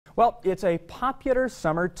Well, it's a popular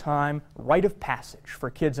summertime rite of passage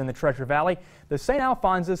for kids in the Treasure Valley, the St.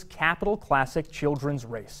 Alphonsus Capital Classic Children's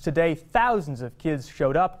Race. Today, thousands of kids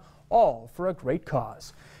showed up, all for a great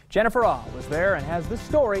cause. Jennifer Ah was there and has the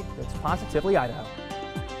story that's positively Idaho.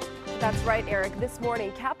 That's right, Eric. This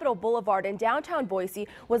morning, Capitol Boulevard in downtown Boise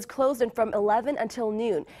was closed from 11 until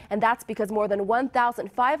noon. And that's because more than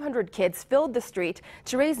 1,500 kids filled the street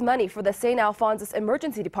to raise money for the St. Alphonsus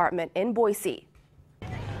Emergency Department in Boise.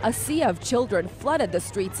 A sea of children flooded the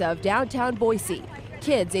streets of downtown Boise.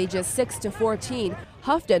 Kids ages 6 to 14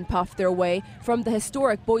 huffed and puffed their way from the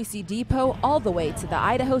historic Boise Depot all the way to the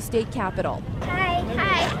Idaho State Capitol. Hi.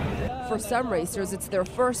 Hi. For some racers, it's their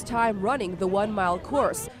first time running the 1-mile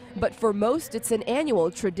course, but for most, it's an annual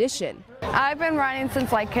tradition. I've been running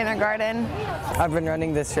since like kindergarten. I've been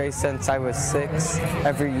running this race since I was 6,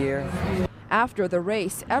 every year. After the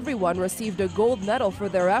race, everyone received a gold medal for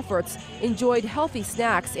their efforts, enjoyed healthy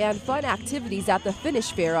snacks and fun activities at the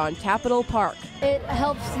finish fair on Capitol Park. It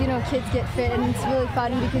helps, kids get fit, and it's really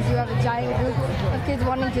fun because you have a giant group of kids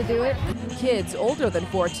wanting to do it. Kids older than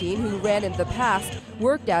 14 who ran in the past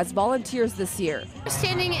worked as volunteers this year.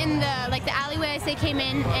 Standing in the alleyway as they came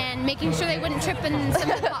in and making sure they wouldn't trip in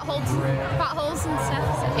some of the potholes and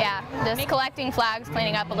stuff. So. Yeah, just collecting flags,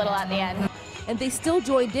 cleaning up a little at the end. And they still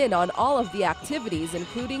joined in on all of the activities,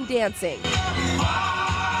 including dancing.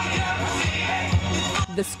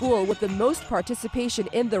 The school with the most participation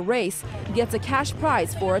in the race gets a cash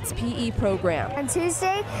prize for its PE program. On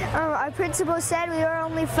Tuesday, our principal said we were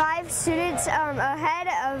only 5 students ahead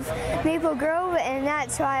of Maple Grove, and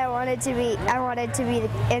that's why I wanted to be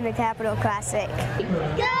in the Capital Classic.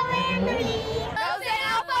 Go Anthony!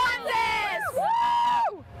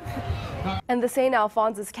 And the St.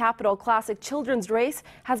 Alphonsus Capital Classic Children's Race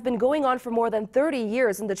has been going on for more than 30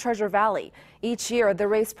 years in the Treasure Valley. Each year, the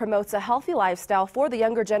race promotes a healthy lifestyle for the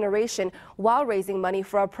younger generation while raising money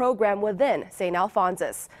for a program within St.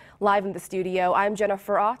 Alphonsus. Live in the studio, I'm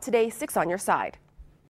Jennifer Ah. Today, 6 on your side.